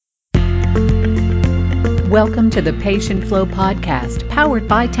Welcome to the Patient Flow Podcast, powered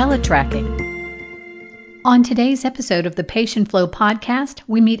by Teletracking. On today's episode of the Patient Flow Podcast,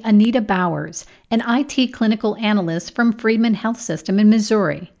 we meet Anita Bowers, an IT clinical analyst from Freedman Health System in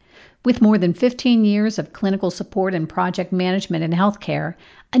Missouri. With more than 15 years of clinical support and project management in healthcare,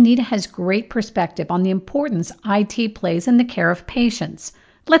 Anita has great perspective on the importance IT plays in the care of patients.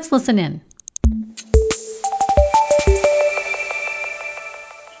 Let's listen in.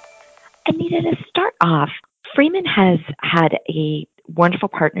 Anita, to start off, Freedman has had a wonderful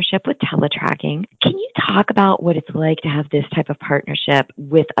partnership with Teletracking. Can you talk about what it's like to have this type of partnership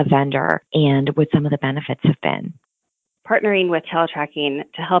with a vendor and what some of the benefits have been? Partnering with Teletracking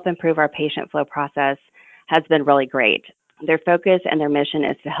to help improve our patient flow process has been really great. Their focus and their mission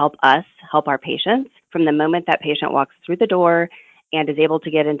is to help us help our patients from the moment that patient walks through the door and is able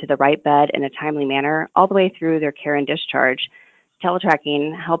to get into the right bed in a timely manner, all the way through their care and discharge.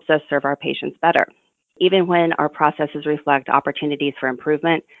 Teletracking helps us serve our patients better. Even when our processes reflect opportunities for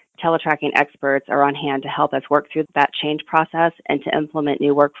improvement, Teletracking experts are on hand to help us work through that change process and to implement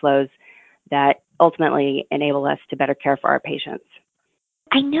new workflows that ultimately enable us to better care for our patients.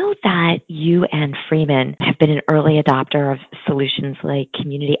 I know that you and Freedman have been an early adopter of solutions like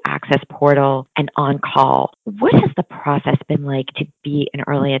Community Access Portal and On-Call. What has the process been like to be an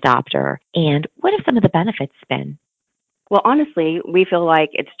early adopter, and what have some of the benefits been? Well, honestly, we feel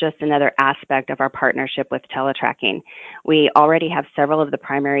like it's just another aspect of our partnership with Teletracking. We already have several of the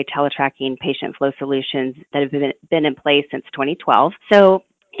primary Teletracking patient flow solutions that have been in place since 2012. So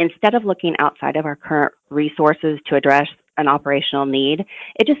instead of looking outside of our current resources to address an operational need,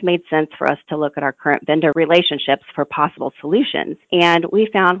 it just made sense for us to look at our current vendor relationships for possible solutions. And we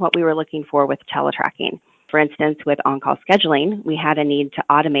found what we were looking for with Teletracking. For instance, with on-call scheduling, we had a need to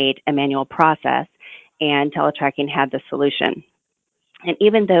automate a manual process, and Teletracking had the solution. And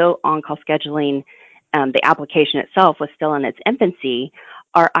even though on-call scheduling, the application itself was still in its infancy,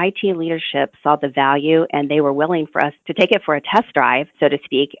 our IT leadership saw the value and they were willing for us to take it for a test drive, so to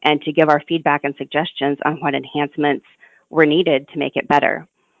speak, and to give our feedback and suggestions on what enhancements were needed to make it better.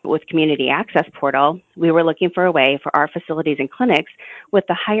 With Community Access Portal, we were looking for a way for our facilities and clinics with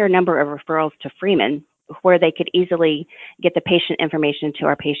the higher number of referrals to Freeman, where they could easily get the patient information to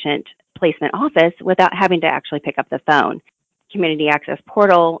our patient placement office without having to actually pick up the phone. Community Access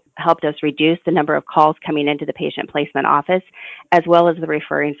Portal helped us reduce the number of calls coming into the patient placement office, as well as the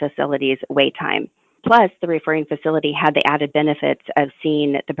referring facility's wait time. Plus, the referring facility had the added benefits of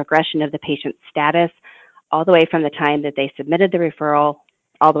seeing the progression of the patient's status all the way from the time that they submitted the referral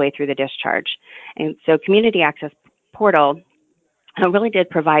all the way through the discharge. And so Community Access Portal really did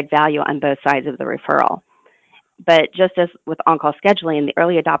provide value on both sides of the referral. But just as with on-call scheduling, the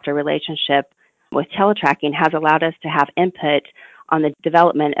early adopter relationship with Teletracking has allowed us to have input on the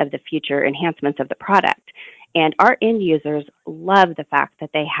development of the future enhancements of the product. And our end users love the fact that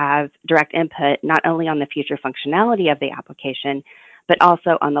they have direct input not only on the future functionality of the application, but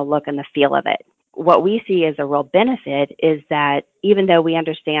also on the look and the feel of it. What we see as a real benefit is that even though we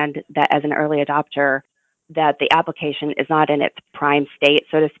understand that as an early adopter, that the application is not in its prime state,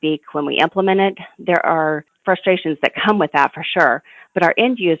 so to speak, when we implement it, there are frustrations that come with that for sure. But our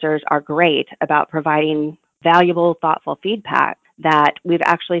end users are great about providing valuable, thoughtful feedback that we've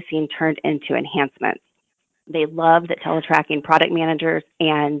actually seen turned into enhancements. They love that Teletracking product managers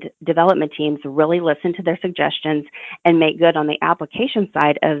and development teams really listen to their suggestions and make good on the application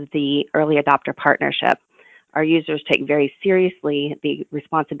side of the early adopter partnership. Our users take very seriously the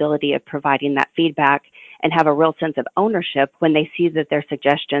responsibility of providing that feedback and have a real sense of ownership when they see that their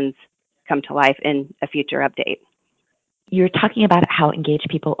suggestions come to life in a future update. You're talking about how engaged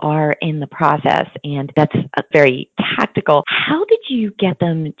people are in the process, and that's very tactical. How did you get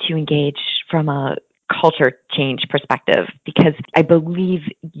them to engage from a culture change perspective? Because I believe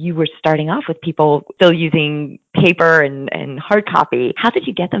you were starting off with people still using paper and hard copy. How did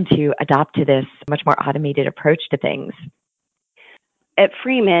you get them to adopt to this much more automated approach to things? At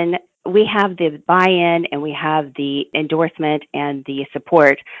Freeman, we have the buy-in and we have the endorsement and the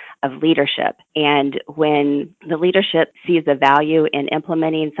support of leadership. And when the leadership sees the value in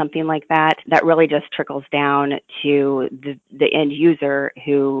implementing something like that, that really just trickles down to the end user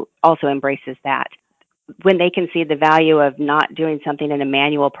who also embraces that. When they can see the value of not doing something in a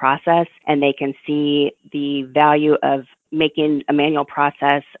manual process and they can see the value of making a manual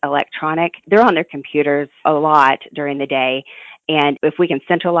process electronic, they're on their computers a lot during the day. And if we can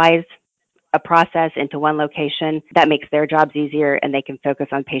centralize a process into one location, that makes their jobs easier and they can focus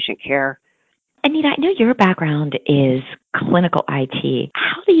on patient care. Anita, I know your background is clinical IT.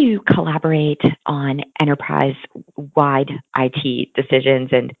 How do you collaborate on enterprise-wide IT decisions?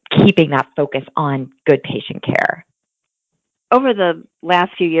 And keeping that focus on good patient care? Over the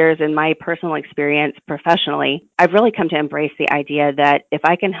last few years, in my personal experience professionally, I've really come to embrace the idea that if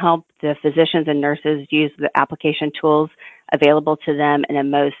I can help the physicians and nurses use the application tools available to them in a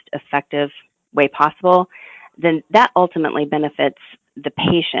most effective way possible, then that ultimately benefits the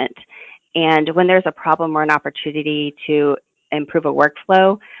patient. And when there's a problem or an opportunity to improve a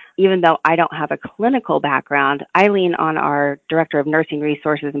workflow, even though I don't have a clinical background, I lean on our Director of Nursing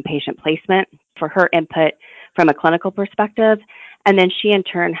Resources and Patient Placement for her input from a clinical perspective. And then she in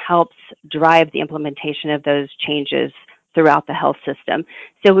turn helps drive the implementation of those changes throughout the health system.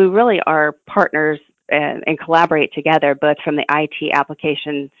 So we really are partners and collaborate together, both from the IT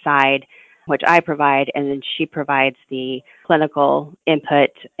application side, which I provide, and then she provides the clinical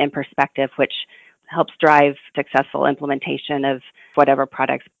input and perspective, which helps drive successful implementation of whatever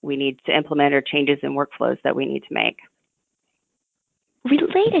products we need to implement or changes in workflows that we need to make.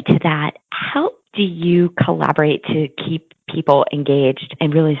 Related to that, how do you collaborate to keep people engaged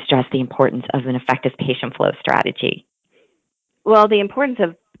and really stress the importance of an effective patient flow strategy? Well, the importance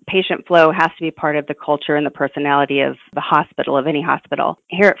of patient flow has to be part of the culture and the personality of the hospital, of any hospital.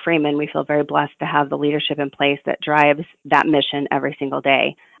 Here at Freeman, we feel very blessed to have the leadership in place that drives that mission every single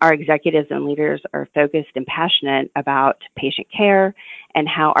day. Our executives and leaders are focused and passionate about patient care and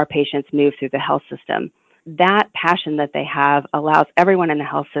how our patients move through the health system. That passion that they have allows everyone in the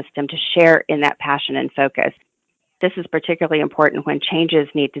health system to share in that passion and focus. This is particularly important when changes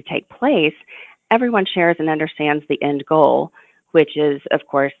need to take place. Everyone shares and understands the end goal, which is, of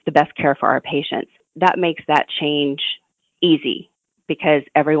course, the best care for our patients. That makes that change easy because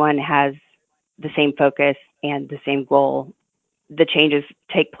everyone has the same focus and the same goal. The changes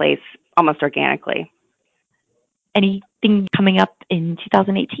take place almost organically. Anything coming up in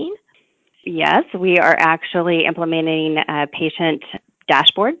 2018? Yes, we are actually implementing patient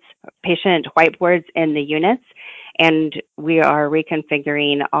dashboards, patient whiteboards in the units, and we are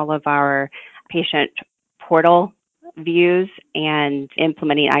reconfiguring all of our patient portal views and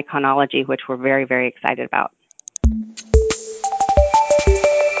implementing iconology, which we're very, very excited about.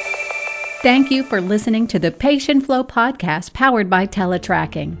 Thank you for listening to the Patient Flow podcast powered by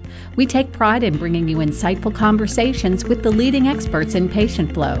Teletracking. We take pride in bringing you insightful conversations with the leading experts in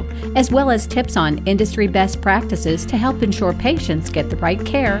patient flow, as well as tips on industry best practices to help ensure patients get the right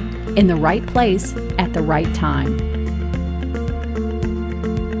care in the right place at the right time.